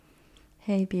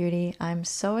Hey, beauty. I'm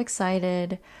so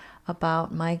excited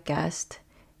about my guest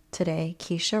today,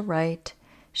 Keisha Wright.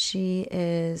 She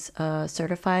is a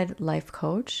certified life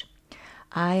coach.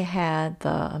 I had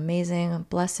the amazing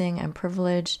blessing and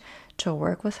privilege to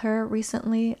work with her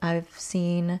recently. I've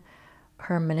seen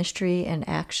her ministry in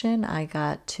action. I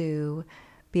got to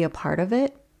be a part of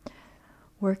it.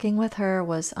 Working with her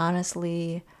was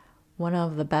honestly one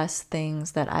of the best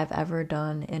things that I've ever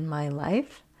done in my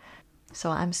life. So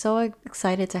I'm so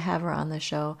excited to have her on the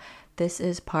show. This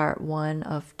is part one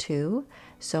of two.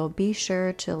 So be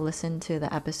sure to listen to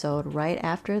the episode right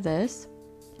after this.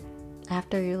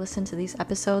 After you listen to these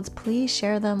episodes, please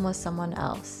share them with someone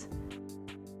else.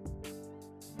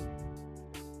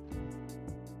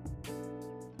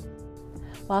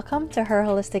 Welcome to Her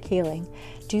Holistic Healing.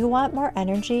 Do you want more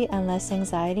energy and less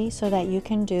anxiety so that you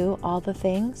can do all the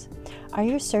things? Are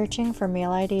you searching for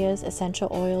meal ideas, essential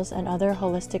oils, and other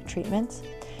holistic treatments?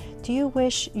 Do you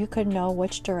wish you could know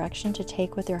which direction to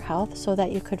take with your health so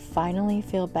that you could finally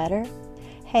feel better?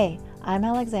 Hey, I'm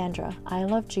Alexandra. I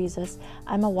love Jesus.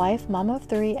 I'm a wife, mom of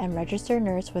three, and registered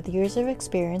nurse with years of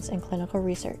experience in clinical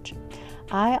research.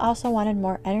 I also wanted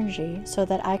more energy so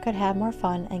that I could have more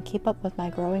fun and keep up with my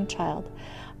growing child.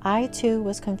 I too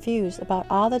was confused about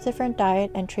all the different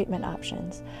diet and treatment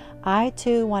options. I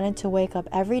too wanted to wake up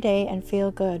every day and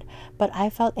feel good, but I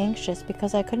felt anxious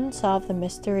because I couldn't solve the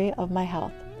mystery of my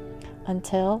health.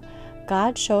 Until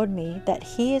God showed me that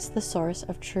He is the source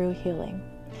of true healing.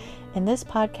 In this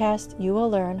podcast, you will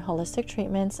learn holistic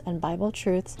treatments and Bible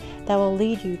truths that will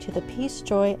lead you to the peace,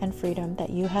 joy, and freedom that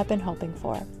you have been hoping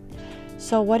for.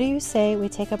 So what do you say we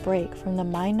take a break from the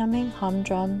mind-numbing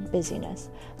humdrum busyness?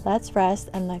 Let's rest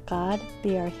and let God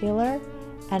be our healer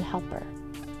and helper.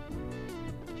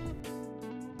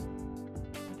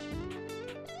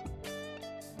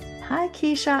 Hi,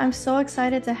 Keisha. I'm so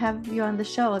excited to have you on the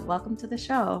show. Welcome to the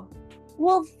show.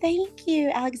 Well, thank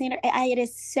you, Alexander.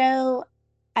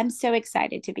 I'm so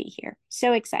excited to be here.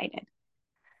 So excited.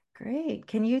 Great.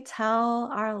 Can you tell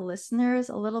our listeners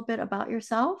a little bit about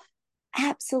yourself?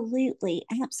 Absolutely.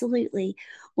 Absolutely.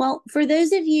 Well, for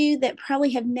those of you that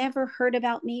probably have never heard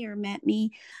about me or met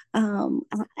me, um,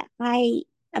 I,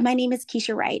 my name is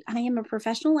Keisha Wright. I am a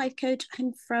professional life coach.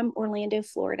 I'm from Orlando,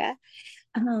 Florida.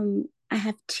 I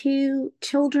have two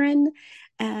children.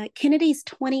 Kennedy's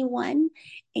 21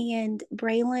 and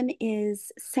Braylon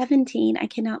is 17. I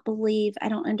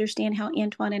don't understand how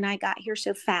Antoine and I got here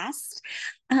so fast.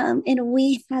 And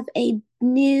we have a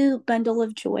new bundle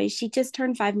of joy. She just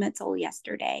turned 5 months old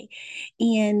yesterday.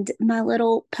 And my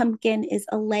little pumpkin is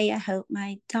Alea Hope.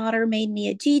 My daughter made me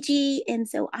a Gigi. And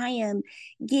so I am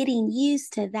getting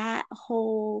used to that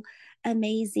whole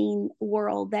amazing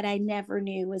world that I never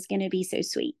knew was going to be so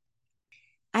sweet.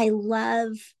 I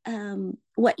love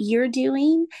what you're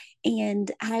doing, and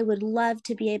I would love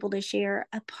to be able to share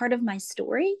a part of my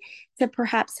story to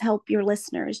perhaps help your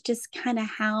listeners, just kind of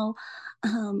how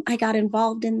I got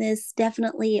involved in this.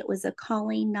 Definitely, it was a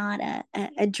calling, not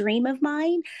a dream of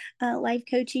mine. Life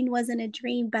coaching wasn't a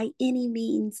dream by any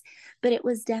means, but it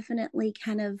was definitely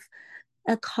kind of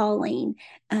a calling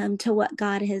to what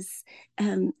God has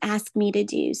asked me to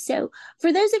do. So,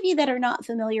 for those of you that are not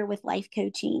familiar with life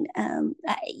coaching,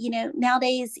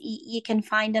 nowadays you can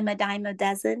find them a dime a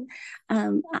dozen.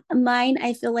 Mine,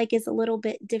 I feel like, is a little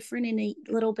bit different and a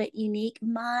little bit unique.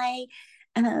 My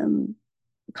um,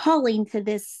 calling to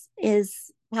this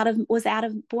is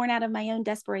born out of my own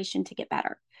desperation to get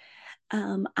better.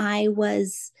 I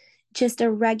was just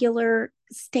a regular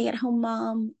stay at home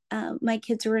mom. My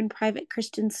kids were in private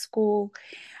Christian school.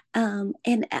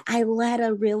 And I led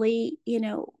a really,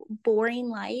 boring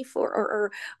life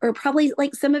or probably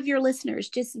like some of your listeners,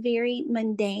 just very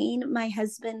mundane. My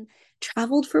husband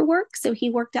traveled for work. So he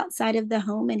worked outside of the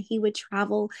home and he would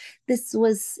travel. This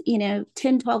was, 10,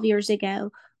 12 years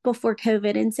ago before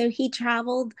COVID. And so he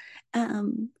traveled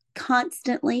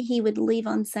constantly. He would leave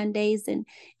on Sundays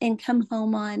and come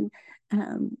home on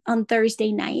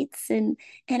Thursday nights. And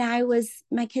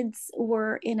my kids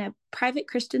were in a private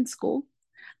Christian school.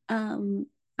 um,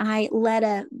 I led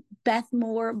a Beth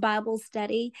Moore Bible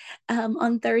study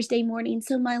on Thursday morning.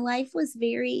 So my life was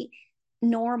very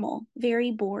normal,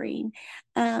 very boring.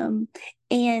 Um,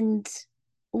 and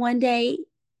one day,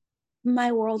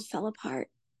 my world fell apart.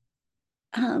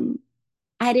 Um,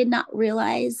 I did not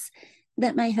realize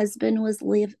that my husband was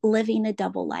living a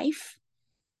double life.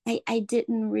 I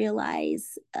didn't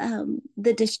realize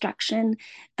the destruction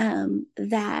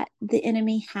that the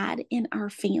enemy had in our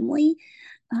family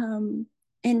um,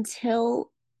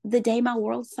 until the day my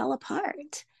world fell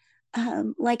apart.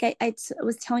 Like I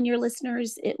was telling your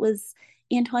listeners,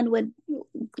 Antoine would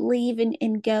leave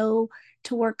and go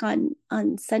to work on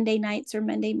Sunday nights or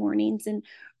Monday mornings and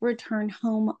return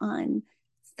home on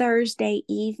Thursday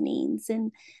evenings.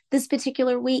 And this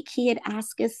particular week, he had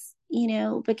asked us,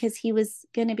 because he was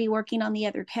going to be working on the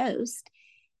other coast,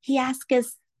 he asked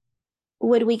us,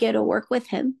 would we go to work with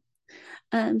him?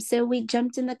 So we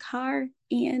jumped in the car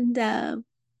and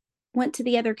went to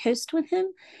the other coast with him.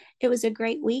 It was a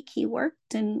great week. He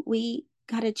worked and we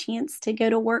got a chance to go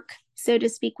to work, so to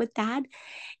speak, with Dad.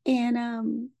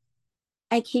 And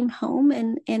I came home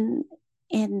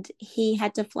and he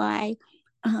had to fly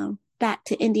back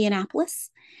to Indianapolis,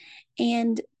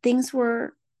 and things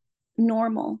were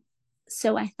normal.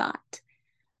 So I thought.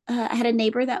 I had a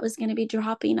neighbor that was going to be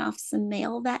dropping off some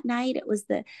mail that night. It was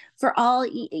for all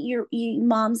you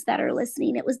moms that are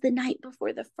listening, it was the night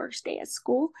before the first day of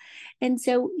school. And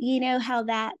so, you know how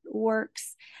that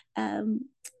works.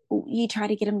 You try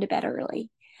to get them to bed early.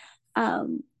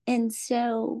 And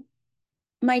so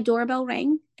my doorbell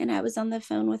rang and I was on the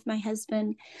phone with my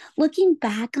husband. Looking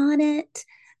back on it,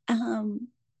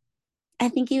 I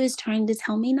think he was trying to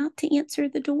tell me not to answer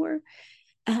the door.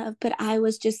 But I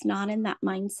was just not in that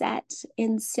mindset.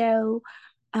 And so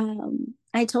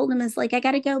I told him, it's like, I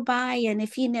got to go by. And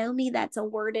if you know me, that's a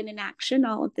word and an action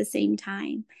all at the same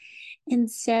time.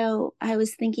 And so I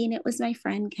was thinking it was my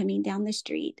friend coming down the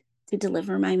street to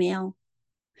deliver my mail.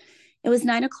 It was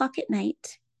 9 o'clock at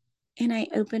night. And I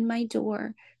opened my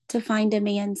door to find a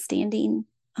man standing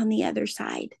on the other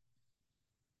side.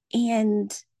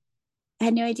 And I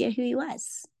had no idea who he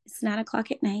was. It's 9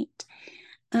 o'clock at night.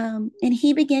 And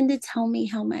he began to tell me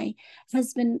how my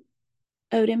husband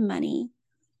owed him money.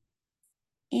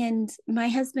 And my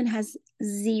husband has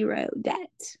zero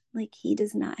debt. Like, he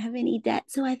does not have any debt.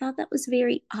 So I thought that was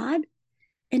very odd.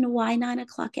 And why 9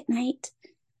 o'clock at night?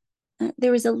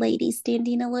 There was a lady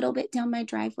standing a little bit down my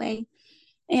driveway,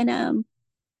 and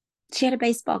she had a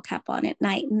baseball cap on at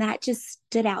night. And that just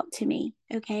stood out to me.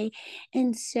 Okay.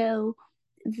 And so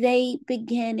they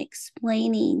began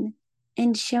explaining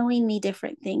and showing me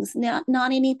different things. Not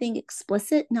anything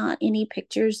explicit, not any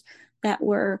pictures that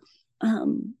were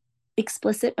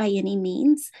explicit by any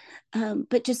means,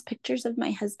 but just pictures of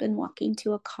my husband walking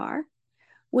to a car,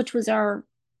 which was our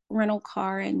rental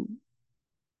car, and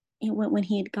when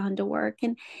he had gone to work,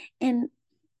 and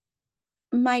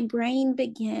my brain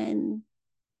began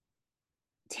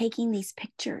taking these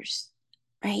pictures,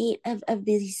 right, of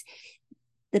these.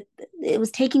 It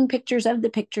was taking pictures of the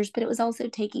pictures, but it was also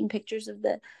taking pictures of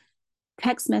the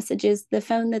text messages, the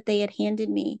phone that they had handed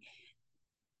me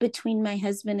between my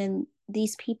husband and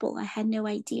these people. I had no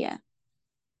idea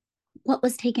what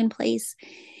was taking place.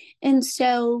 And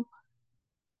so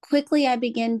quickly I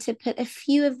began to put a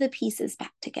few of the pieces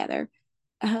back together.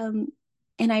 And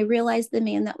I realized the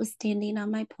man that was standing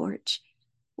on my porch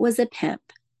was a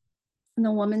pimp. And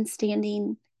the woman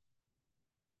standing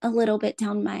a little bit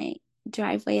down my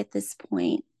driveway at this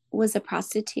point was a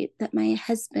prostitute that my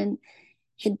husband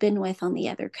had been with on the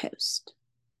other coast.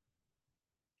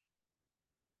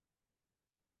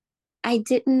 I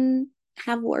didn't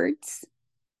have words.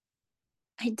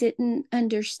 I didn't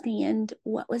understand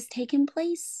what was taking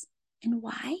place and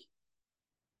why.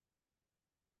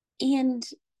 And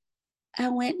I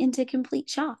went into complete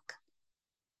shock.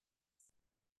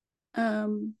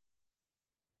 Um,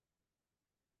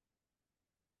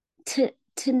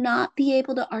 to not be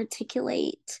able to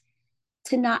articulate,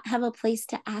 to not have a place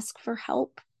to ask for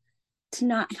help, to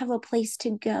not have a place to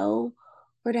go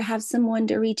or to have someone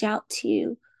to reach out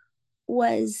to,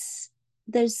 was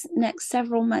those next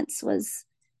several months was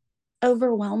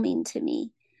overwhelming to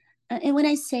me. And when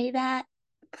I say that,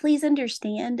 please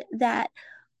understand that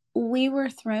we were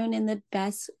thrown in the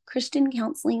best Christian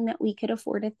counseling that we could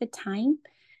afford at the time.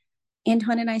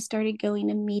 Antoine and I started going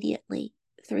immediately,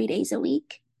 3 days a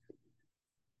week.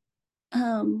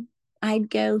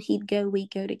 I'd go, he'd go, we'd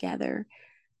go together.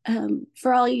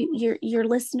 For all your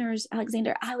listeners,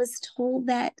 Alexander, I was told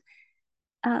that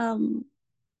I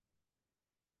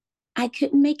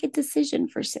couldn't make a decision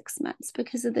for 6 months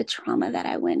because of the trauma that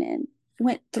I went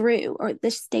through, or the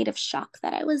state of shock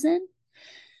that I was in,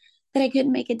 that I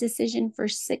couldn't make a decision for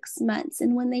 6 months.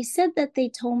 And when they said that, they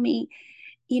told me,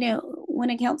 when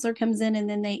a counselor comes in and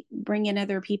then they bring in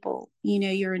other people,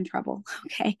 you're in trouble.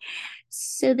 Okay.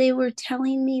 So they were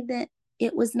telling me that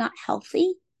it was not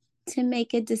healthy to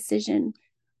make a decision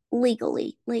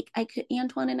legally. Like,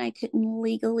 Antoine and I couldn't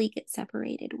legally get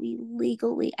separated.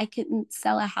 I couldn't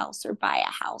sell a house or buy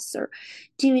a house or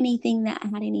do anything that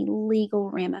had any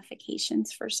legal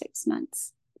ramifications for 6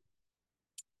 months.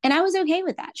 And I was okay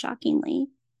with that, shockingly.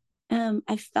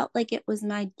 I felt like it was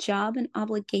my job and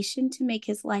obligation to make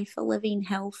his life a living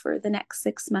hell for the next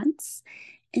 6 months.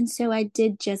 And so I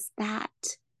did just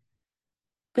that.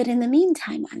 But in the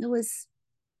meantime, I was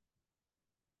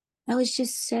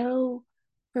just so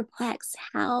perplexed.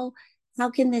 How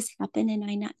can this happen and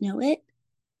I not know it?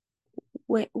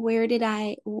 Where did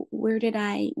I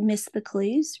miss the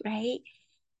clues, right?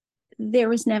 There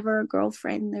was never a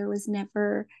girlfriend, there was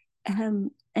never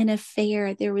an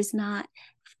affair, there was not.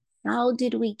 How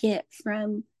did we get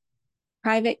from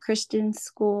private Christian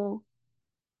school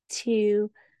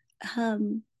to a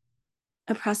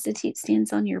prostitute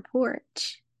stands on your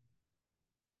porch?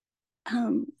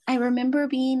 I remember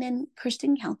being in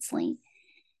Christian counseling,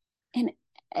 and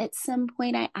at some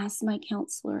point I asked my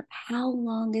counselor, how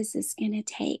long is this going to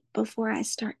take before I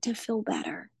start to feel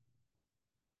better?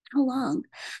 How long?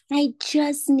 I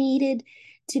just needed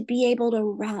to be able to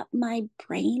wrap my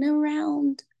brain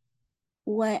around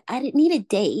what. I didn't need a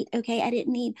date. Okay. I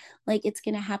didn't need like it's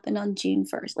going to happen on June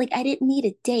 1st. Like I didn't need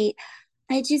a date.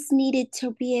 I just needed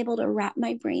to be able to wrap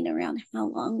my brain around how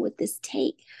long would this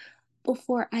take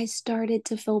before I started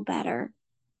to feel better.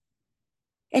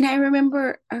 And I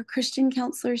remember our Christian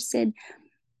counselor said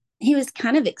he was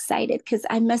kind of excited because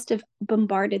I must have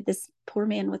bombarded this poor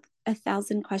man with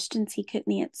 1,000 questions he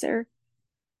couldn't answer.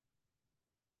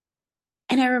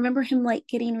 And I remember him like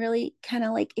getting really kind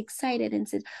of like excited and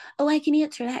said, "Oh, I can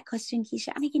answer that question,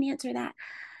 Keisha. I can answer that.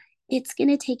 It's going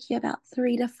to take you about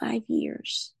 3 to 5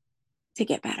 years to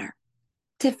get better,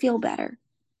 to feel better."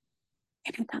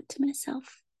 And I thought to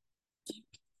myself,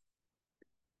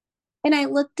 and I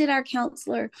looked at our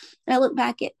counselor and I looked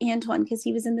back at Antoine because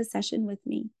he was in the session with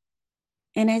me.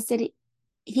 And I said,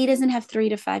 he doesn't have 3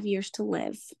 to 5 years to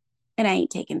live. And I ain't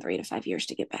taking 3 to 5 years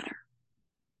to get better.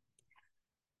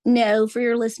 No, for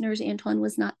your listeners, Antoine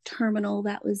was not terminal.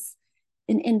 That was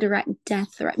an indirect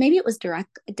death threat. Maybe it was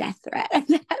direct death threat.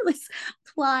 And I was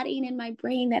plotting in my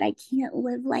brain that I can't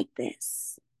live like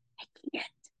this. I can't,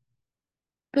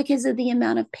 because of the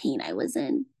amount of pain I was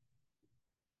in.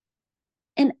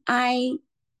 And I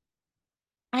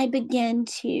began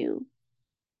to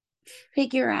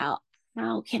figure out,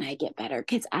 how can I get better?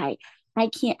 Because I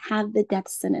can't have the death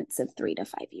sentence of 3 to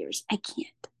 5 years. I can't.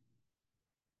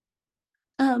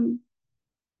 Um,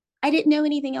 I didn't know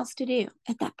anything else to do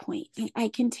at that point. I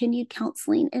continued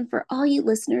counseling. And for all you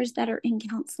listeners that are in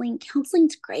counseling,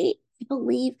 counseling's great. I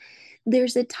believe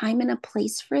there's a time and a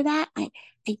place for that. I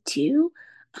do.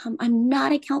 I'm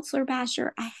not a counselor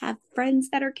basher. I have friends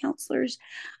that are counselors.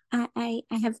 I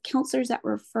have counselors that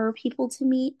refer people to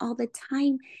me all the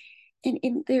time.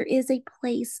 And there is a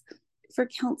place for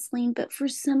counseling. But for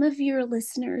some of your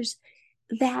listeners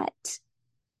that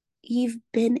you've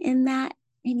been in that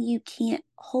and you can't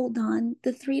hold on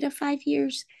the 3 to 5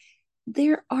 years,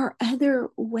 there are other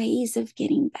ways of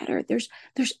getting better. There's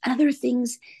other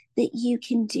things that you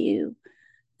can do.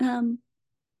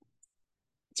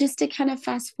 Just to kind of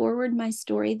fast forward my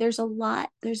story, there's a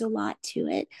lot to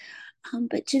it.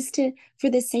 But just to, for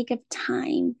the sake of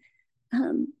time,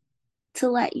 to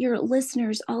let your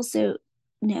listeners also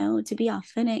know, to be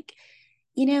authentic,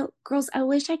 girls, I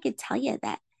wish I could tell you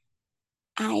that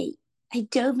I I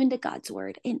dove into God's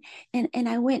word, and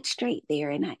I went straight there,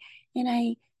 and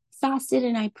I fasted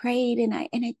and I prayed and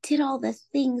I did all the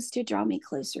things to draw me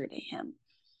closer to him.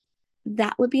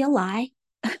 That would be a lie.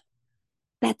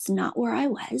 That's not where I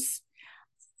was.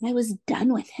 I was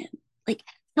done with him. Like,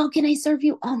 how can I serve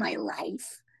you all my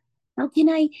life? How can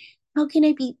I how can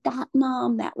I be that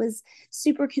mom that was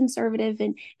super conservative,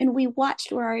 and we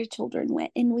watched where our children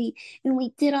went, and we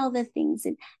did all the things,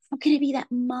 and how can I be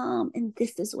that mom, and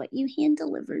this is what you hand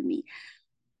delivered me?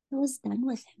 I was done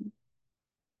with him.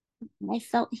 I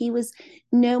felt he was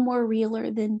no more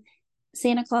realer than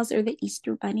Santa Claus or the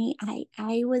Easter Bunny.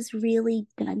 I was really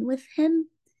done with him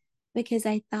because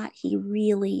I thought he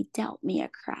really dealt me a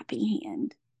crappy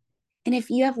hand. And if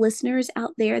you have listeners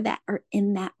out there that are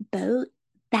in that boat,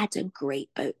 that's a great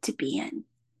boat to be in,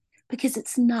 because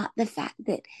it's not the fact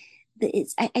that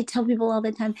I tell people all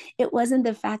the time, it wasn't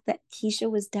the fact that Keisha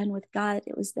was done with God.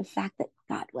 It was the fact that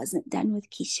God wasn't done with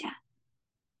Keisha.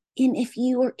 And if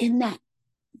you are in that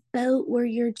boat where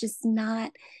you're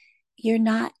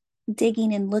not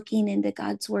digging and looking into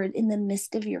God's word in the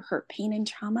midst of your hurt, pain, and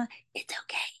trauma, it's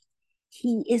okay.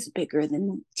 He is bigger than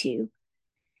that too.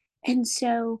 And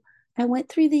so I went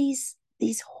through these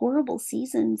horrible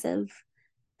seasons of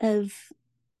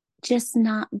just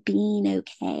not being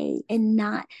okay and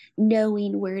not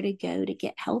knowing where to go to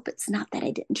get help. It's not that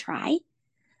I didn't try.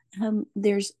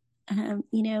 There's you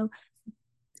know,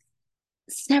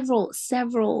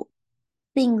 several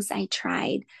things I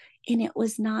tried, and it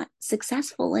was not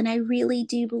successful. And I really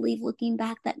do believe, looking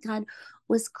back, that God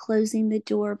was closing the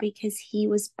door because he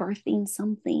was birthing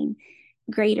something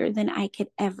greater than I could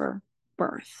ever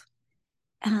birth.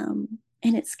 And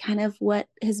it's kind of what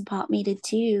has brought me to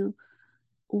do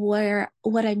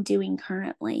what I'm doing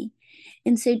currently.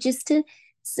 And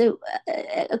so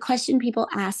a question people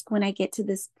ask when I get to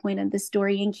this point of the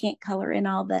story and can't color in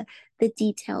all the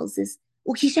details is,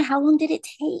 well, Keisha, how long did it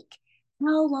take?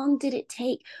 How long did it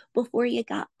take before you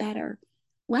got better?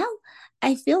 Well,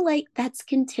 I feel like that's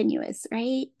continuous,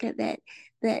 right? That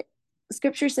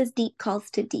scripture says deep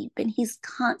calls to deep, and he's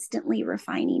constantly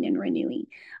refining and renewing.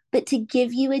 But to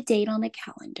give you a date on a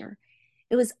calendar,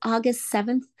 it was August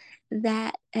 7th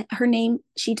that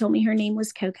she told me her name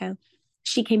was Coco.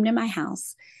 She came to my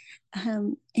house.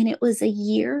 And it was a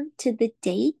year to the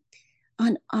date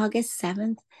on August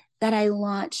 7th that I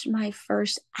launched my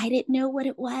first, I didn't know what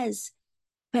it was,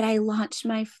 but I launched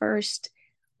my first,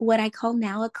 what I call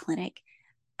now a clinic,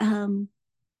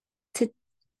 to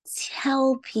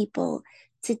tell people,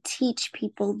 to teach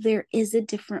people there is a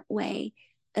different way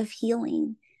of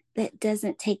healing that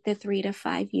doesn't take the 3 to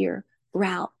 5 year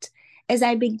route. As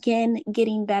I began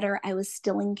getting better, I was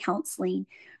still in counseling,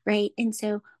 right? And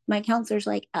so my counselor's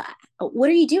like, what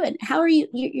are you doing? How are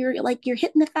you're like, you're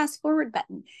hitting the fast forward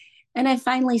button. And I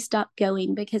finally stopped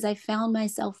going because I found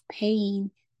myself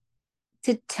paying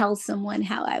to tell someone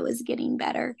how I was getting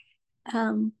better.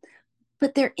 Um,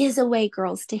 but there is a way,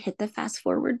 girls, to hit the fast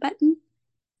forward button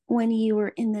when you are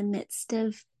in the midst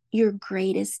of your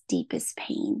greatest, deepest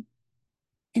pain.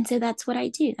 And so that's what I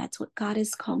do. That's what God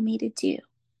has called me to do.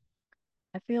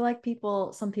 I feel like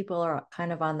some people are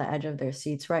kind of on the edge of their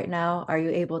seats right now. Are you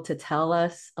able to tell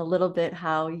us a little bit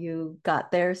how you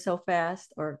got there so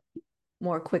fast or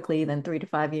more quickly than 3 to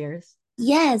 5 years?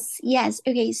 Yes, yes.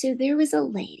 Okay, so there was a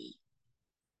lady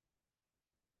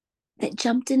that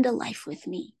jumped into life with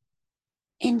me,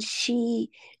 and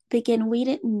she began, we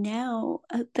didn't know,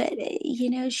 but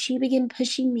she began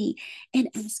pushing me and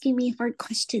asking me hard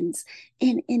questions,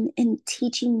 and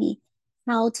teaching me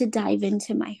how to dive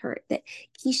into my hurt. That,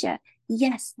 Keisha,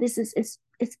 yes, this is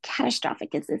as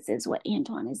catastrophic as this is what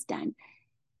Antoine has done.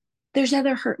 There's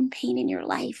other hurt and pain in your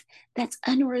life that's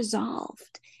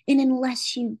unresolved. And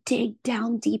unless you dig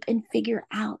down deep and figure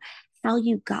out how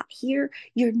you got here,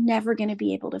 you're never going to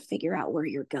be able to figure out where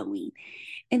you're going.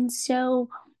 And so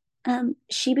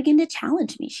she began to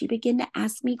challenge me. She began to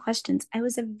ask me questions. I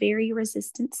was a very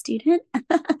resistant student.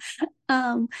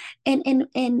 um,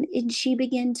 and she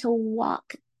began to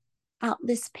walk out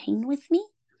this pain with me.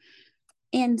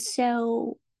 And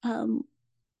so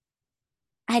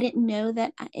I didn't know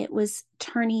that it was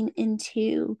turning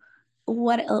into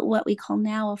what we call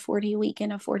now a 40 week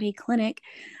and a 40 clinic.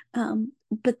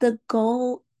 But the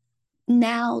goal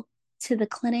now to the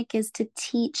clinic is to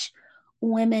teach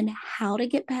women how to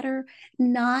get better,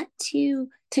 not to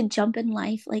jump in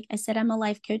life. Like I said, I'm a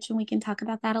life coach, and we can talk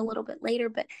about that a little bit later,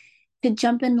 but to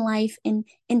jump in life and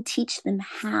teach them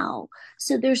how.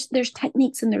 So there's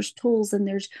techniques and there's tools and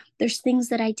there's things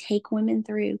that I take women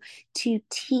through to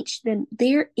teach them.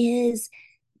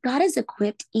 God has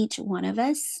equipped each one of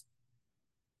us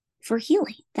for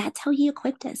healing. That's how he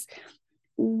equipped us.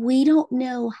 We don't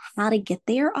know how to get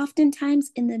there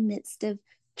oftentimes in the midst of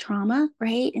trauma,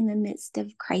 right? In the midst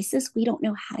of crisis, we don't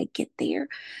know how to get there.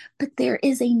 But there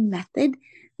is a method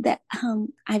that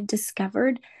I've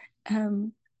discovered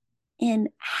in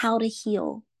how to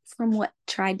heal from what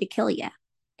tried to kill you.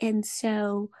 And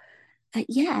so,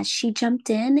 yeah, she jumped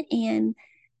in,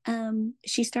 and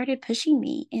she started pushing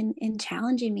me and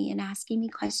challenging me and asking me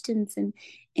questions and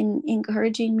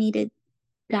encouraging me to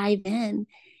dive in.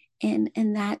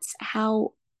 And that's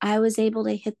how I was able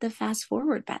to hit the fast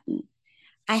forward button.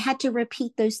 I had to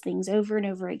repeat those things over and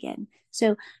over again.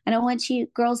 So I don't want you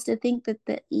girls to think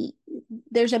that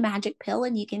there's a magic pill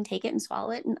and you can take it and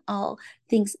swallow it and all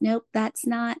things. Nope, that's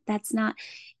not.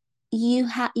 You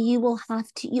will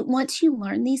have to, once you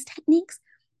learn these techniques,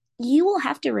 you will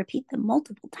have to repeat them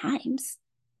multiple times,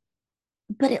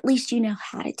 but at least you know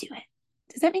how to do it.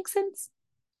 Does that make sense?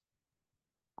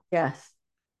 Yes.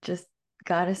 Just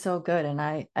God is so good. And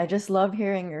I just love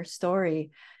hearing your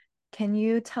story. Can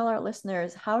you tell our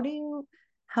listeners how do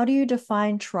you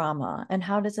define trauma and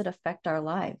how does it affect our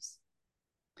lives?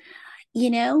 You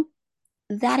know,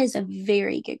 that is a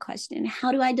very good question.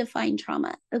 How do I define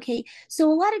trauma? Okay,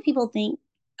 so a lot of people think,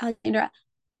 Alexandra,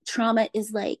 trauma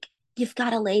is like you've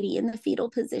got a lady in the fetal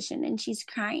position and she's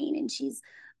crying and she's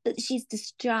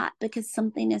distraught because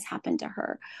something has happened to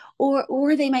her,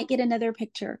 or they might get another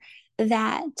picture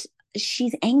that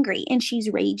she's angry and she's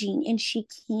raging and she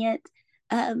can't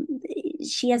um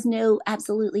she has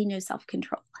absolutely no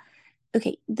self-control.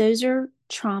 Okay, those are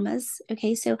traumas.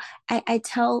 Okay, so I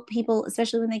tell people,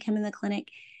 especially when they come in the clinic,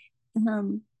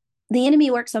 um, the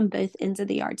enemy works on both ends of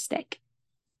the yardstick.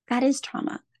 That is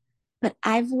trauma. But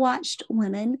I've watched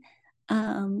women,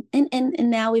 and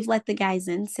now we've let the guys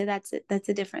in, so that's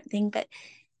a different thing. But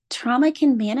trauma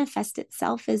can manifest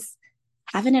itself as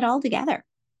having it all together.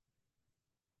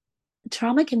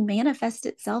 Trauma can manifest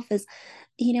itself as,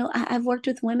 I've worked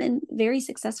with women, very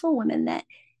successful women, that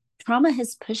trauma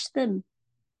has pushed them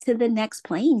to the next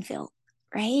playing field,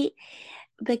 right?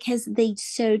 Because they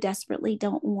so desperately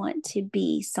don't want to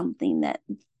be something that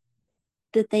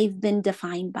they've been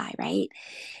defined by, right?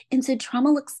 And so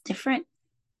trauma looks different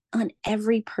on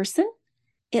every person.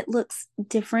 It looks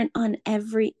different on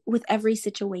every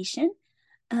situation.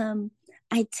 Um,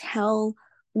 I tell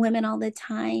women all the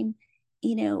time,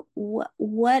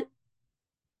 what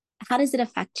how does it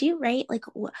affect you, right? Like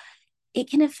it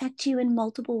can affect you in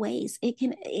multiple ways. It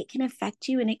can affect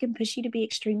you, and it can push you to be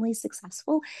extremely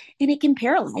successful, and it can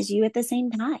paralyze you at the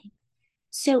same time.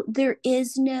 So there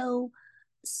is no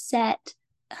set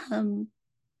um,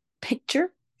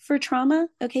 picture for trauma.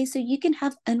 Okay, so you can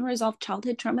have unresolved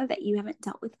childhood trauma that you haven't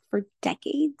dealt with for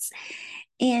decades,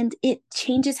 and it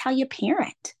changes how you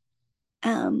parent.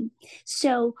 Um,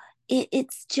 so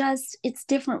it's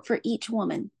different for each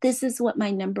woman. This is what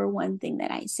my number one thing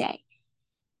that I say: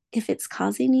 if it's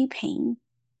causing you pain,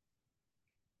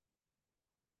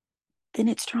 then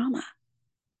it's trauma.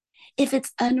 If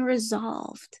it's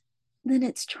unresolved, then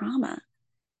it's trauma.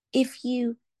 If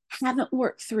you haven't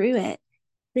worked through it,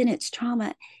 then it's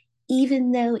trauma,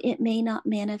 even though it may not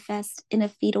manifest in a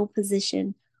fetal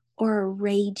position or a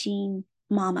raging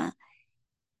mama.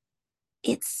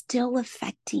 It's still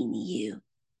affecting you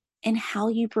and how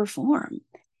you perform,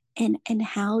 and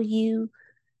how you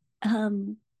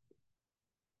um,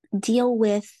 deal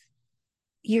with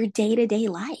your day-to-day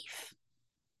life.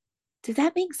 Does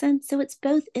that make sense? So it's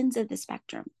both ends of the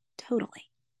spectrum.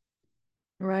 Totally.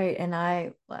 Right. And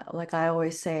like I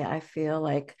always say, I feel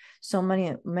like so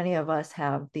many of us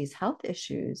have these health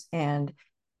issues, and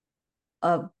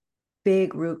a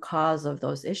big root cause of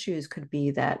those issues could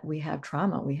be that we have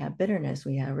trauma, we have bitterness,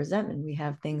 we have resentment, we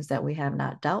have things that we have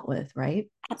not dealt with, right?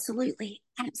 Absolutely.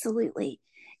 Absolutely.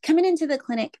 Coming into the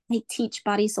clinic, I teach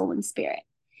body, soul, and spirit.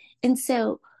 And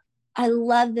so I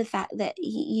love the fact that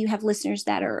you have listeners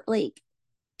that are like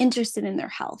interested in their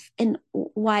health, and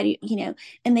why do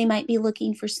and they might be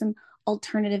looking for some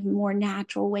alternative, more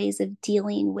natural ways of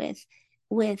dealing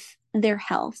with their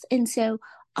health. And so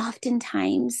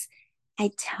oftentimes I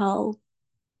tell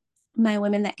my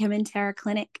women that come into our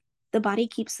clinic, the body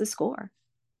keeps the score.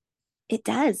 It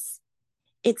does.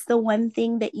 It's the one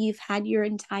thing that you've had your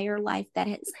entire life that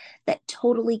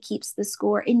totally keeps the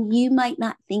score, and you might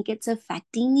not think it's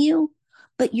affecting you,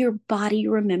 but your body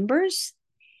remembers,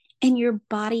 and your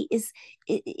body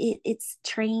it's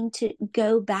trained to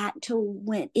go back to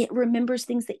when it remembers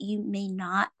things that you may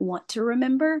not want to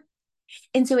remember.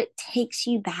 And so it takes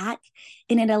you back,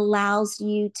 and it allows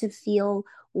you to feel,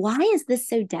 why is this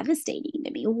so devastating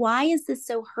to me? Why is this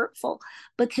so hurtful?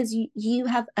 Because you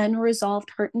have unresolved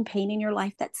hurt and pain in your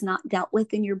life that's not dealt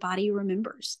with, and your body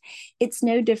remembers. It's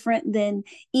no different than,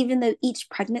 even though each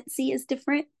pregnancy is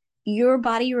different, your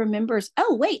body remembers,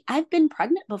 oh, wait, I've been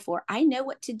pregnant before. I know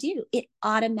what to do. It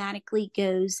automatically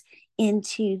goes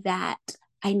into that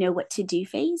I know what to do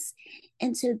phase.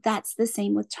 And so that's the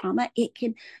same with trauma.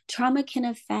 Trauma can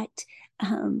affect,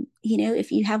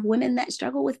 if you have women that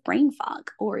struggle with brain fog,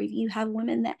 or if you have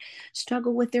women that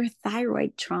struggle with their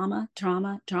thyroid, trauma.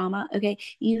 Okay.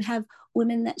 You have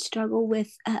women that struggle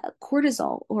with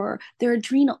cortisol or their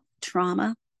adrenal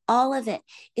trauma. All of it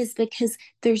is because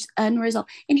there's unresolved.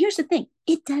 And here's the thing: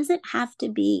 it doesn't have to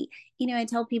be, I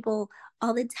tell people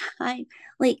all the time,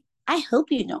 like, I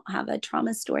hope you don't have a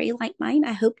trauma story like mine.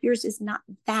 I hope yours is not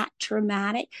that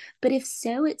traumatic. But if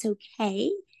so, it's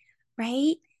okay,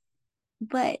 right?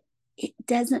 But it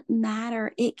doesn't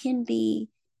matter. It can be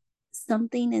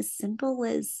something as simple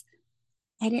as,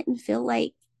 I didn't feel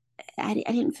like I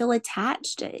didn't feel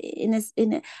attached I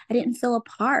didn't feel a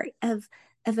part of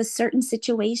a certain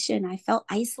situation. I felt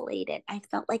isolated. I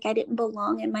felt like I didn't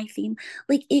belong in my family.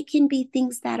 Like, it can be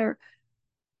things that are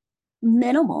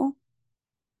minimal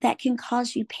that can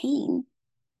cause you pain.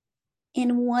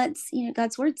 And once,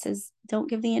 God's word says, don't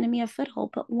give the enemy a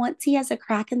foothold. But once he has a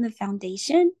crack in the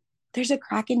foundation, there's a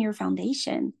crack in your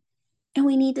foundation. And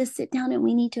we need to sit down and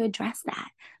we need to address that,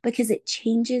 because it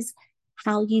changes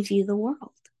how you view the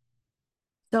world.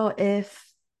 So if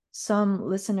some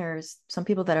listeners, some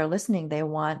people that are listening, they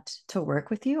want to work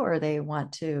with you, or they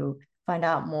want to find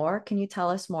out more. Can you tell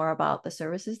us more about the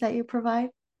services that you provide?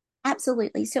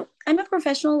 Absolutely. So I'm a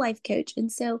professional life coach. And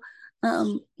so,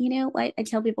 I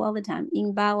tell people all the time, you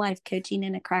can buy life coaching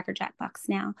in a Cracker Jack box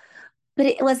now, but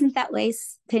it wasn't that way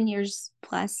 10 years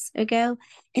plus ago.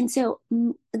 And so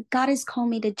God has called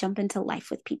me to jump into life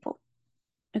with people.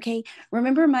 Okay.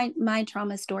 Remember my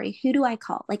trauma story. Who do I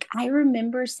call? Like I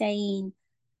remember saying,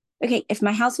 okay, if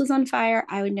my house was on fire,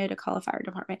 I would know to call a fire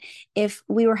department. If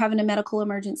we were having a medical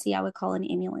emergency, I would call an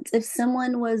ambulance. If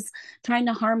someone was trying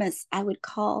to harm us, I would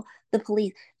call the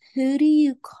police. Who do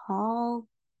you call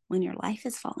when your life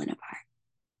is falling apart?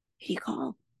 Who do you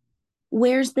call?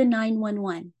 Where's the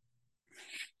 911?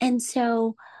 And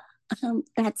so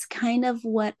that's kind of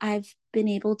what I've been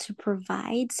able to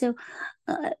provide. So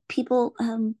people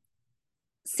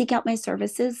seek out my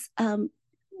services.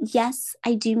 Yes,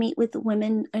 I do meet with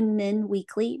women and men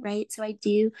weekly, right? So I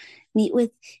do meet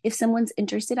with, if someone's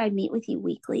interested, I meet with you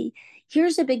weekly.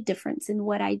 Here's a big difference in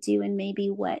what I do and maybe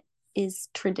what is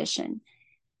tradition.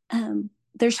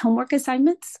 There's homework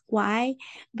assignments. Why?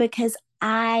 Because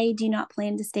I do not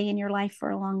plan to stay in your life for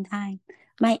a long time.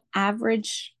 My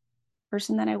average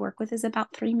person that I work with is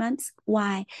about 3 months.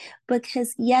 Why?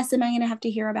 Because yes, am I going to have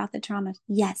to hear about the trauma?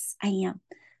 Yes, I am.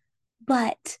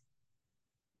 But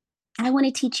I want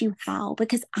to teach you how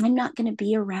because I'm not going to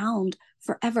be around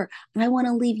forever. I want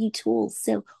to leave you tools.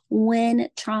 So when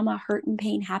trauma, hurt, and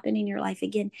pain happen in your life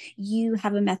again, you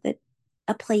have a method,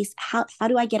 a place. How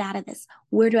do I get out of this?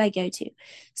 Where do I go to?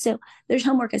 So there's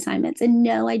homework assignments. And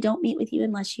no, I don't meet with you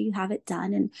unless you have it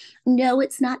done. And no,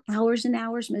 it's not hours and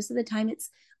hours. Most of the time,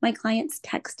 it's my clients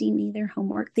texting me their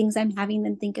homework, things I'm having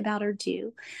them think about or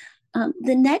do.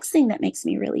 The next thing that makes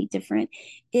me really different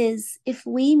is if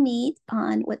we meet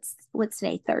on what's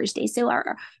today, Thursday. So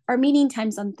our meeting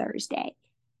time's on Thursday.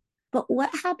 But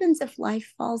what happens if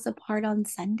life falls apart on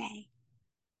Sunday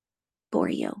for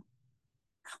you?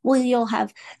 Well, you'll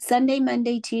have Sunday,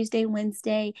 Monday, Tuesday,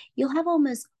 Wednesday. You'll have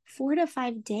almost 4 to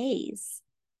 5 days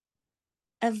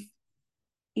of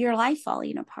your life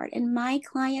falling apart. And my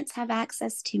clients have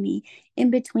access to me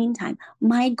in between time.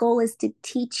 My goal is to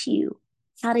teach you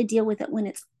how to deal with it when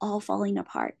it's all falling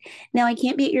apart. Now, I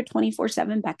can't be at your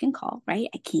 24/7 beck and call, right?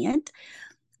 I can't,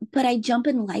 but I jump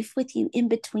in life with you in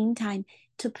between time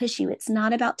to push you. It's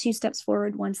not about 2 steps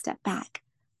forward, 1 step back.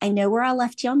 I know where I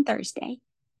left you on Thursday.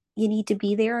 You need to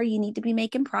be there or you need to be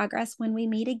making progress when we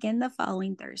meet again the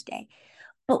following Thursday.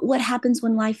 But what happens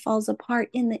when life falls apart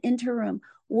in the interim?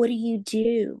 What do you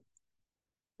do?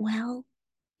 Well,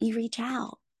 you reach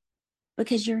out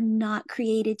because you're not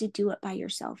created to do it by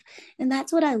yourself. And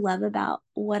that's what I love about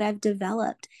what I've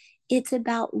developed. It's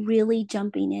about really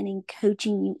jumping in and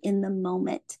coaching you in the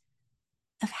moment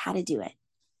of how to do it.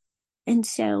 And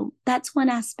so that's one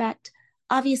aspect.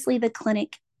 Obviously, the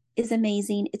clinic is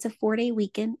amazing. It's a 4-day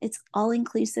weekend, it's all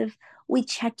inclusive. We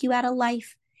check you out of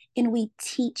life and we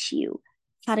teach you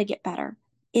how to get better.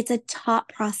 It's a taught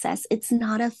process, it's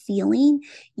not a feeling.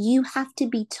 You have to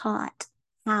be taught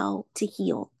how to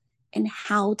heal and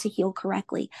how to heal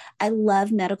correctly. I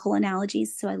love medical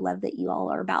analogies. So I love that you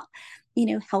all are about,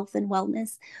 health and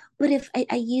wellness. But if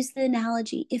I use the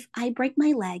analogy, if I break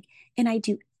my leg and I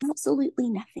do absolutely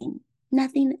nothing,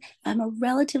 I'm a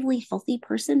relatively healthy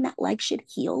person, that leg should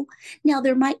heal. Now,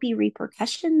 there might be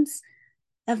repercussions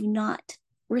of not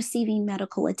receiving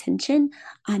medical attention.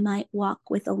 I might walk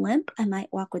with a limp. I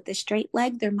might walk with a straight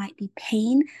leg. There might be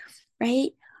pain,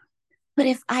 right? But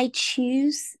if I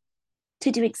choose to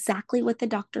do exactly what the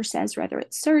doctor says, whether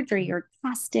it's surgery or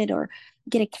cast it or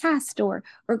get a cast or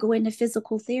go into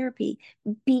physical therapy,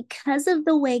 because of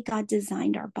the way God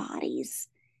designed our bodies,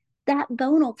 that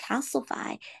bone will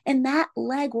calcify and that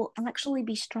leg will actually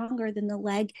be stronger than the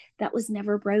leg that was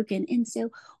never broken. And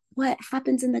so what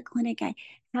happens in the clinic, I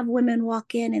have women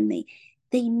walk in and they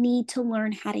need to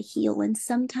learn how to heal. And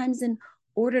sometimes in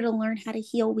order to learn how to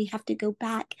heal, we have to go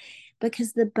back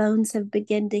because the bones have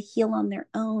begun to heal on their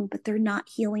own, but they're not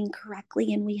healing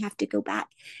correctly. And we have to go back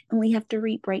and we have to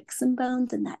re-break some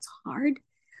bones, and that's hard.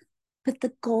 But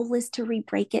the goal is to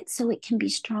re-break it so it can be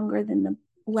stronger than the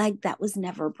leg that was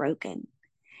never broken.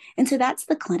 And so that's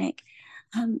the clinic.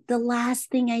 The last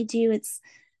thing I do, it's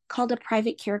called a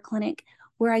private care clinic,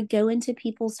 where I go into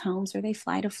people's homes or they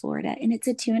fly to Florida, and it's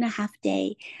a 2.5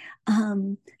 day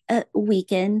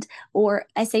weekend. Or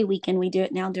I say weekend, we do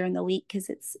it now during the week because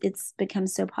it's become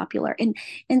so popular.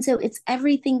 And so it's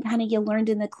everything kind of you learned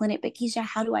in the clinic. But Keisha,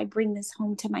 how do I bring this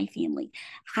home to my family?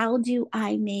 How do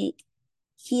I make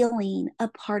healing a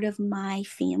part of my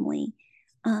family?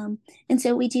 And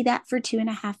so we do that for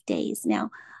 2.5 days.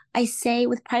 Now, I say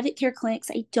with private care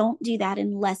clinics, I don't do that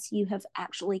unless you have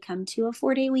actually come to a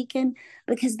 4-day weekend,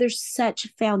 because there's such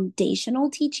foundational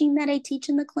teaching that I teach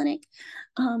in the clinic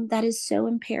that is so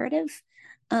imperative.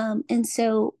 And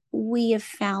so we have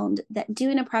found that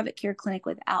doing a private care clinic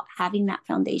without having that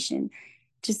foundation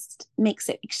just makes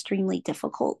it extremely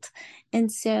difficult. And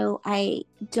so I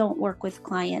don't work with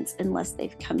clients unless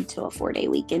they've come to a 4-day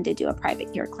weekend to do a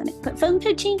private care clinic. But phone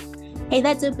coaching, hey,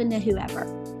 that's open to whoever.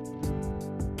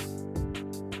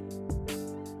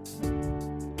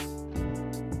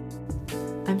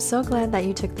 I'm so glad that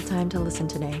you took the time to listen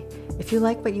today. If you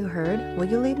like what you heard, will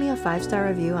you leave me a 5-star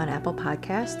review on Apple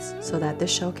Podcasts so that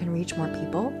this show can reach more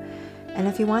people? And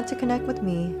if you want to connect with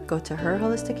me, go to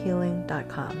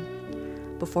herholistichealing.com.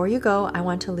 Before you go, I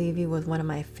want to leave you with one of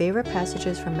my favorite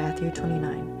passages from Matthew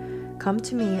 29. Come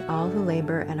to me, all who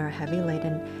labor and are heavy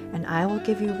laden, and I will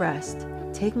give you rest.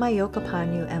 Take my yoke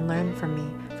upon you and learn from me,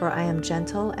 for I am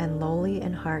gentle and lowly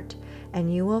in heart,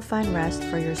 and you will find rest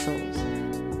for your souls.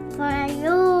 For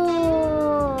you,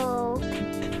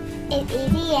 it's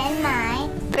easy and my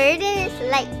burden is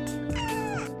light.